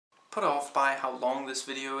put off by how long this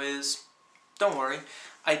video is, don't worry.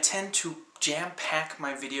 I tend to jam-pack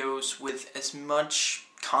my videos with as much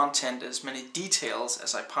content, as many details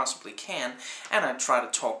as I possibly can, and I try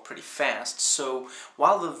to talk pretty fast. So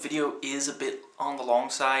while the video is a bit on the long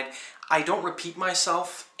side, I don't repeat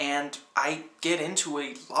myself, and I get into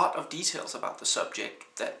a lot of details about the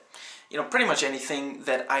subject that, pretty much anything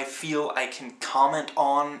that I feel I can comment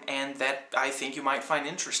on and that I think you might find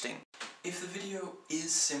interesting. If the video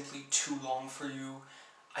is simply too long for you,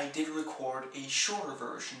 I did record a shorter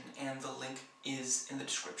version, and the link is in the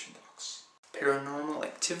description box. Paranormal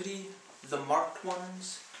Activity, The Marked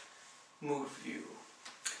Ones, Mood View.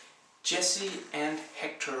 Jesse and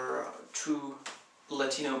Hector, two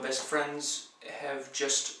Latino best friends, have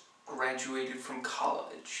just graduated from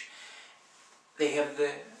college. They have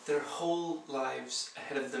their whole lives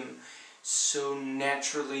ahead of them, so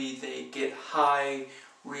naturally they get high,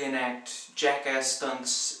 reenact jackass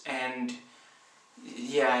stunts, and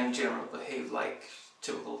in general behave like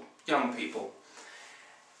typical young people.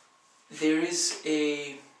 There is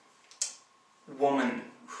a woman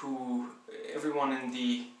who everyone in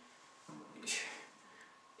the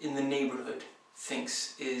neighborhood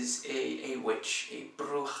thinks is a witch, a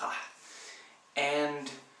bruja.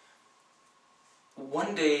 And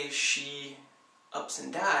one day she ups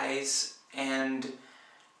and dies, and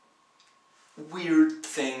weird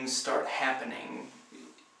things start happening.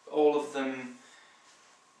 All of them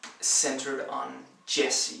centered on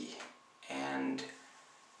Jesse, and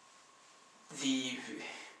he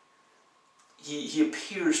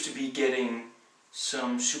appears to be getting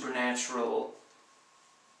some supernatural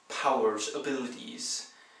powers,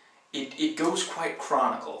 abilities. It goes quite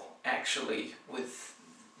chronicle, actually, with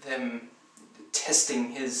them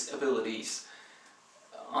testing his abilities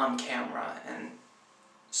on camera and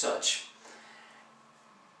such.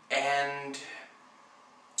 And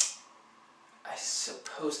I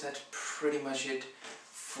suppose that's pretty much it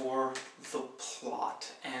for the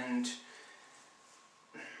plot. And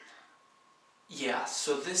yeah,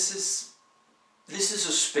 so this is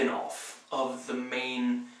a spin-off of the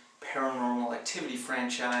main Paranormal Activity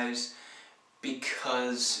franchise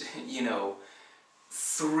because,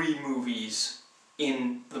 3 movies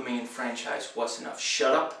in the main franchise was enough.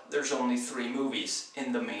 Shut up, there's only 3 movies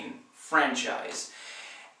in the main franchise.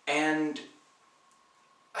 And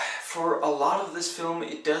for a lot of this film,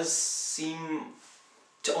 it does seem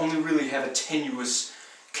to only really have a tenuous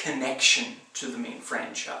connection to the main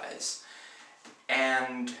franchise.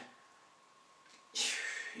 And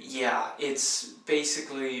yeah, it's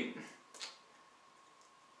basically,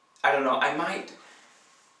 I don't know,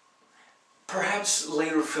 perhaps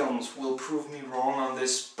later films will prove me wrong on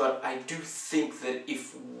this, but I do think that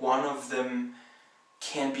if one of them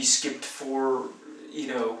can be skipped for,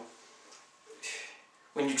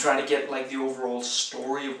 when you try to get like the overall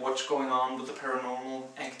story of what's going on with the Paranormal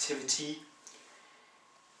Activity,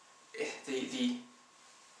 the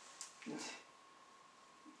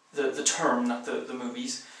term, not the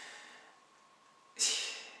movies,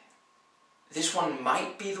 this one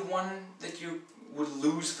might be the one that you would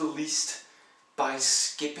lose the least by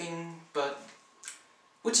skipping, but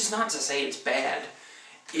which is not to say it's bad.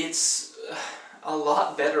 It's a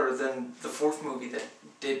lot better than the 4th movie that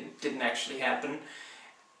didn't actually happen.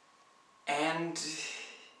 And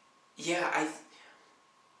yeah,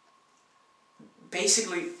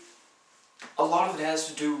 basically a lot of it has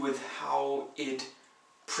to do with how it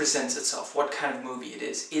presents itself, what kind of movie it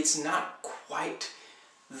is. It's not quite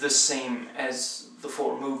the same as the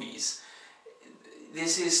 4 movies.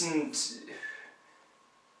 This isn't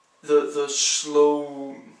the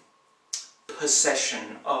slow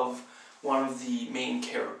possession of one of the main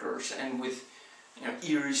characters and with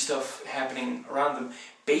eerie stuff happening around them.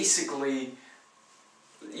 Basically,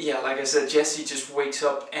 like I said, Jesse just wakes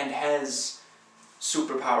up and has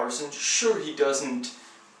superpowers, and sure, he doesn't,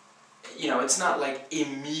 it's not like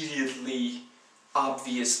immediately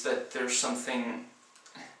obvious that there's something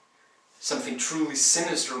truly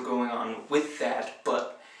sinister going on with that,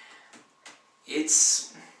 but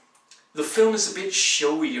the film is a bit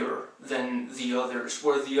showier than the others,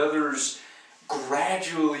 where the others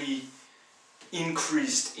gradually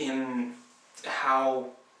increased in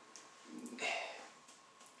how,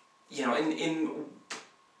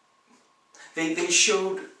 they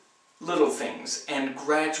showed little things, and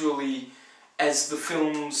gradually, as the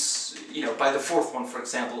films, by the 4th one, for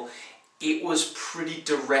example, it was pretty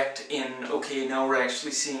direct in, okay, now we're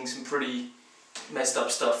actually seeing some pretty messed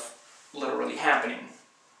up stuff literally happening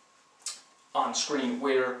on screen,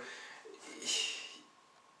 where,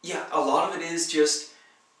 a lot of it is just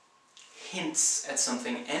hints at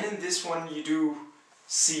something, and in this one you do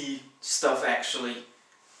see stuff actually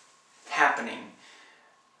happening.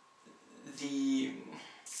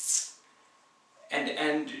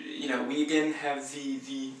 And you know, we again have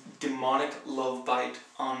the demonic love bite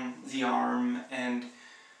on the arm, and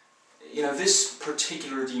you know, this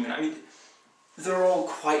particular demon, I mean, they're all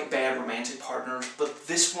quite bad romantic partners, but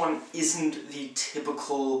this one isn't the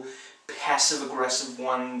typical passive-aggressive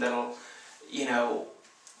one that'll, you know,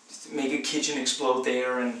 make a kitchen explode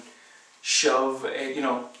there and shove, you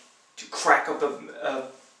know, crack up a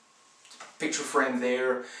picture frame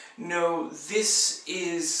there. No, this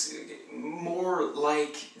is more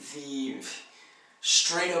like the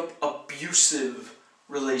straight-up abusive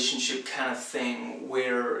relationship kind of thing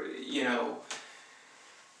where, you know,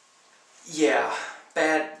 yeah,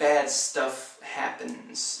 bad stuff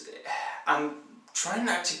happens. I'm trying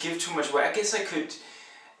not to give too much away. I guess I could,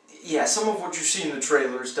 yeah, some of what you see in the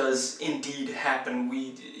trailers does indeed happen.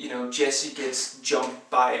 You know, Jesse gets jumped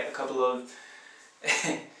by a couple of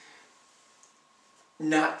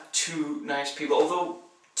not too nice people, although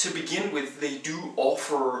to begin with they do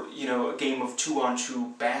offer, you know, a game of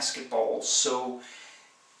 2-on-2 basketball, so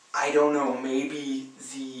I don't know, maybe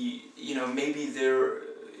maybe there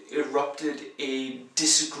erupted a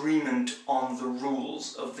disagreement on the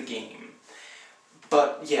rules of the game.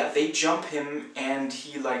 But yeah, they jump him and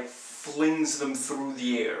he like flings them through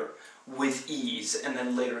the air with ease, and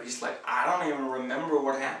then later he's like, I don't even remember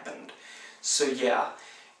what happened. So yeah,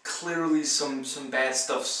 clearly some bad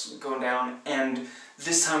stuff's going down, and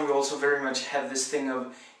this time we also very much have this thing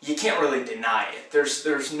of, you can't really deny it.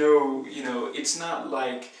 There's no, you know, it's not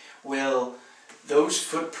like, well, those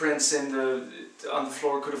footprints on the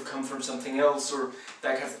floor could have come from something else, or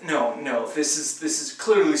that kind of, no, this is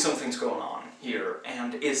clearly something's going on here,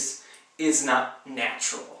 and is not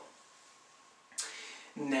natural.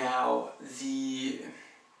 Now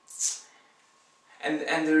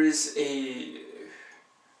and there is a,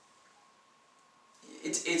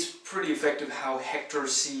 it's pretty effective how Hector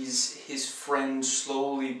sees his friend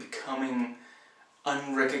slowly becoming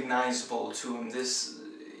unrecognizable to him. This,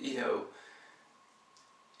 you know,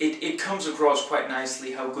 it comes across quite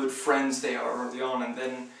nicely how good friends they are early on, and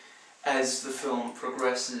then as the film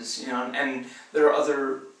progresses, you know, and there are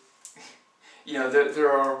other, you know,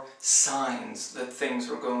 there are signs that things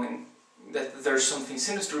are going, that there's something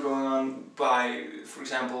sinister going on by, for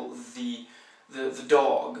example, the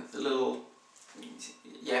dog, the little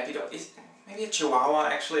yappy dog, maybe a Chihuahua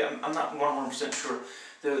actually, I'm not 100% sure,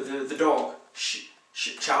 the dog,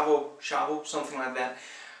 Chavo, something like that,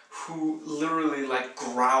 who literally like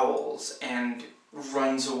growls and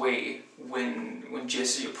runs away when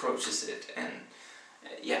Jesse approaches it, and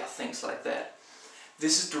yeah, things like that.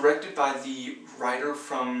 This is directed by the writer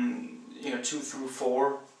from, you know, 2 through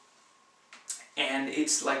 4, and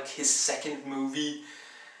it's like his second movie.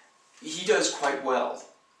 He does quite well.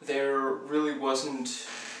 There really wasn't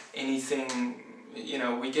anything, you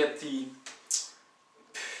know, we get the,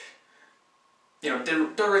 you know,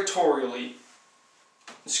 directorially,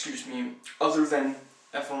 excuse me, other than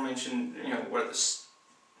aforementioned, you know, where the,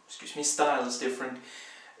 style is different,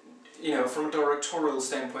 you know, from a directorial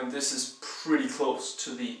standpoint, this is pretty close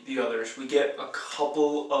to the others. We get a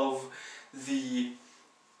couple of the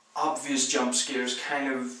obvious jump scares,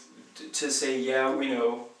 kind of to say, yeah, we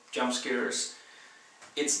know, jump scares.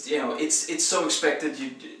 It's, you know, it's so expected,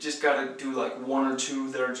 you just gotta do like 1 or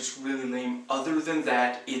 2 that are just really lame. Other than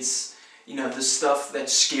that, it's, you know, the stuff that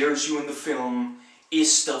scares you in the film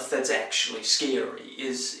is stuff that's actually scary,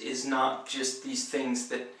 is not just these things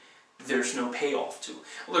that there's no payoff to.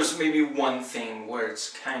 Well, there's maybe one thing where it's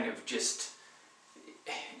kind of just,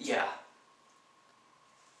 yeah.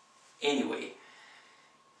 Anyway,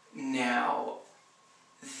 now,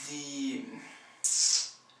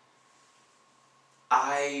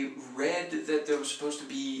 I read that there was supposed to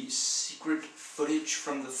be secret footage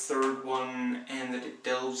from the 3rd one, and that it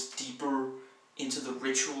delves deeper into the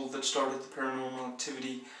ritual that started the Paranormal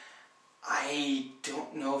Activity. I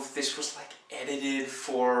don't know if this was like edited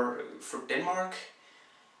for Denmark,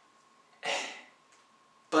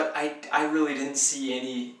 but I really didn't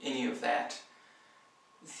see any of that.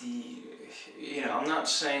 You know, I'm not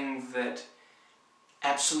saying that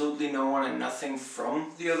absolutely no one and nothing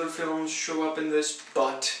from the other films show up in this,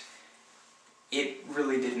 but it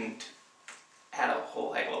really didn't add a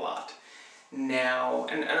whole heck of a lot. Now,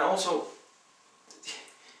 and also,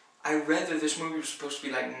 I read that this movie was supposed to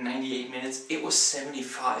be like 98 minutes. It was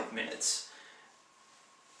 75 minutes.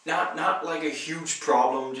 Not like a huge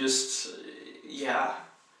problem, just, yeah.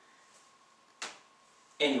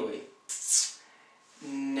 Anyway,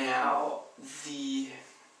 now,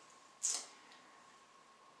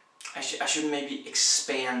 I should maybe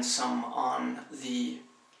expand some on the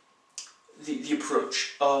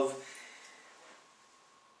approach of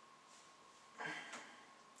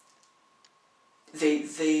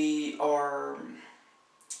they are,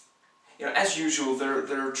 you know, as usual,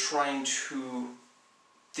 they're trying to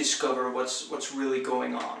discover what's really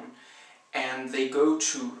going on, and they go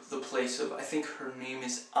to the place of, I think her name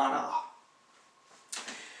is Anna,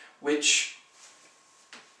 which,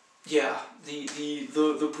 yeah, the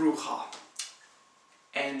bruja,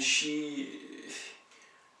 and she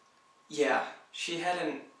had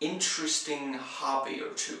an interesting hobby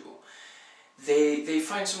or two. They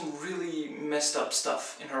find some really messed up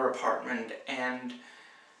stuff in her apartment, and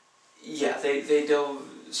yeah, they delve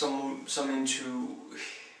some into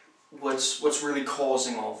what's really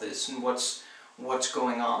causing all this and what's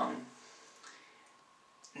going on.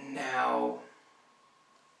 Now,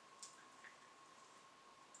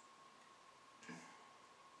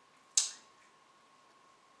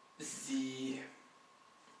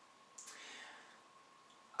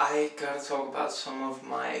 I gotta talk about some of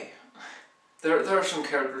my... There are some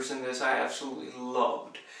characters in this I absolutely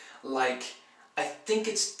loved. Like, I think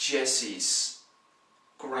it's Jesse's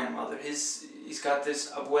grandmother. He's got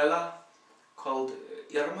this abuela called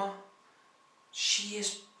Irma. She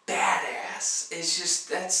is badass. It's just,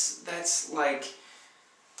 that's like,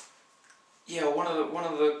 yeah, one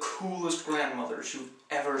of the coolest grandmothers you've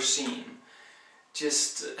ever seen.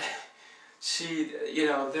 Just, she, you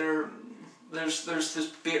know, there's this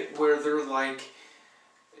bit where they're like,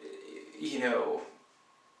 you know,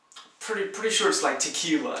 pretty sure it's like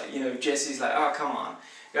tequila. You know, Jesse's like, oh, come on,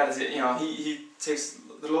 gotta, you know, he takes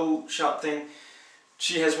the little shot thing.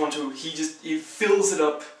 She has one too. He fills it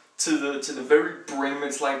up to the very brim.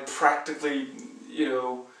 It's like practically, you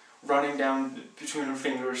know, running down between her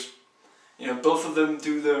fingers. You know, both of them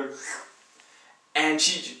do their, and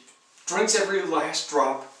she drinks every last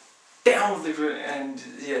drop down with the, and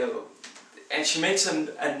you know, and she makes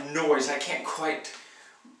a noise. I can't quite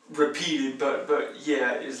repeat it, but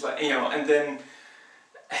yeah, it's like, you know, and then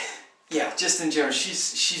yeah, just in general,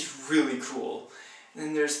 she's really cool. And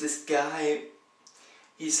then there's this guy.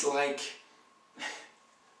 He's like,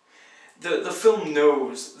 the film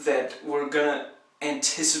knows that we're gonna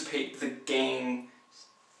anticipate the gang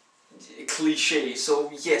cliche,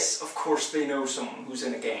 so yes, of course they know someone who's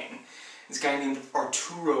in a gang. This guy named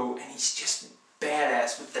Arturo, and he's just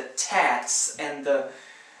badass with the tats and the,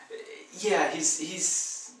 yeah,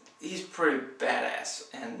 he's pretty badass,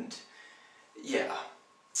 and yeah,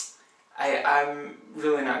 I'm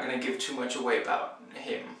really not gonna give too much away about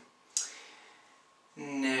him.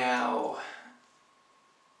 Now,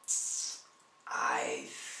 I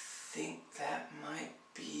think that might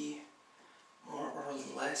be more or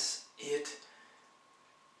less it.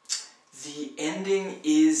 The ending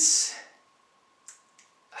is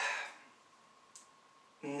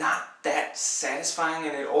not that satisfying,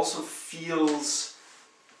 and it also feels...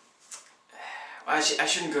 I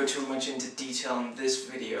shouldn't go too much into detail in this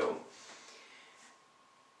video.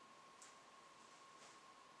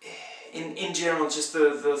 In general, just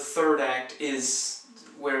the third act is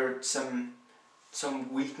where some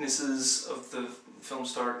weaknesses of the film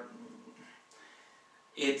start.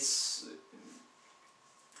 It's...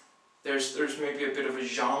 There's maybe a bit of a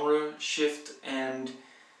genre shift, and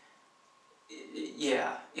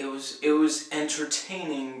yeah, it was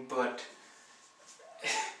entertaining, but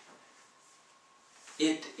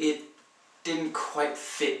it didn't quite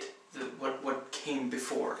fit what came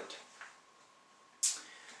before it.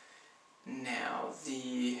 Now,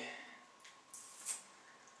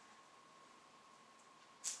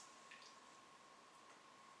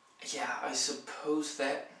 yeah, I suppose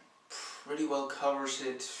that pretty well covers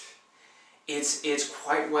it. It's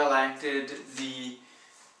quite well acted. The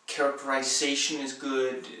characterization is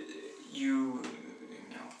good. You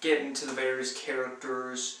know, get into the various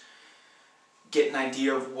characters, get an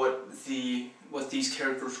idea of what these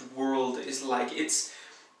characters' world is like. It's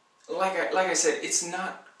like I said, it's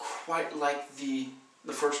not quite like the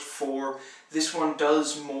first four. This one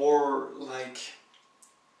does more like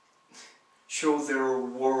show their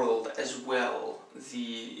world as well.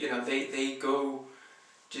 You know, they go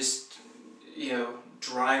just, you know,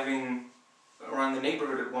 driving around the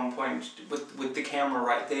neighborhood at one point with the camera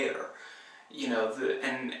right there. You know,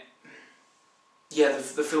 and yeah,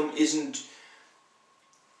 the film isn't...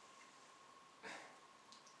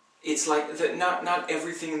 It's like that. Not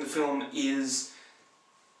everything in the film is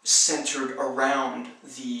centered around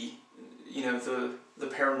the, you know, the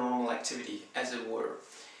paranormal activity, as it were.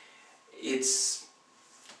 It's,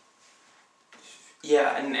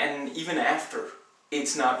 yeah, and even after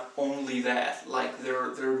it's not only that. Like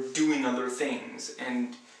they're doing other things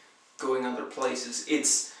and going other places.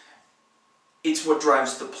 It's what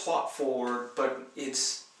drives the plot forward, but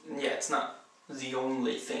it's not the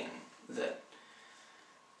only thing that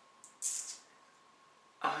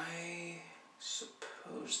I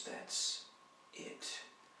suppose that's it.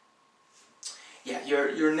 Yeah,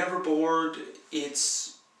 you're never bored.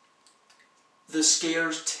 The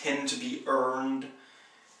scares tend to be earned,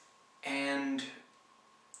 and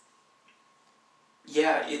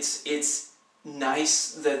yeah, it's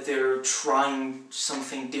nice that they're trying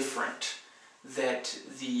something different. That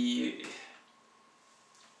the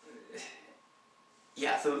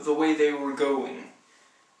way they were going,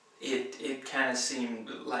 it kind of seemed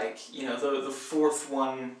like, you know, the fourth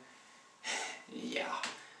one, yeah.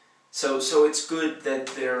 So it's good that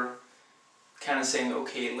they're kind of saying,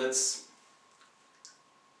 okay, let's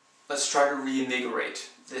try to reinvigorate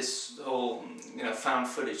this whole, you know, found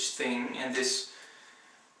footage thing, and this,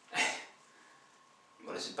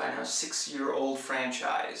 what is it by now, 6-year-old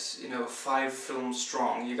franchise, you know, 5 films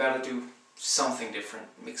strong. You gotta do something different,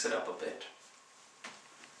 mix it up a bit.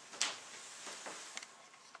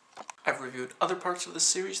 I've reviewed other parts of this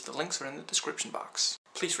series, the links are in the description box.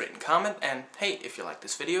 Please rate and comment, and hey, if you like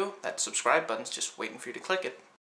this video, that subscribe button's just waiting for you to click it.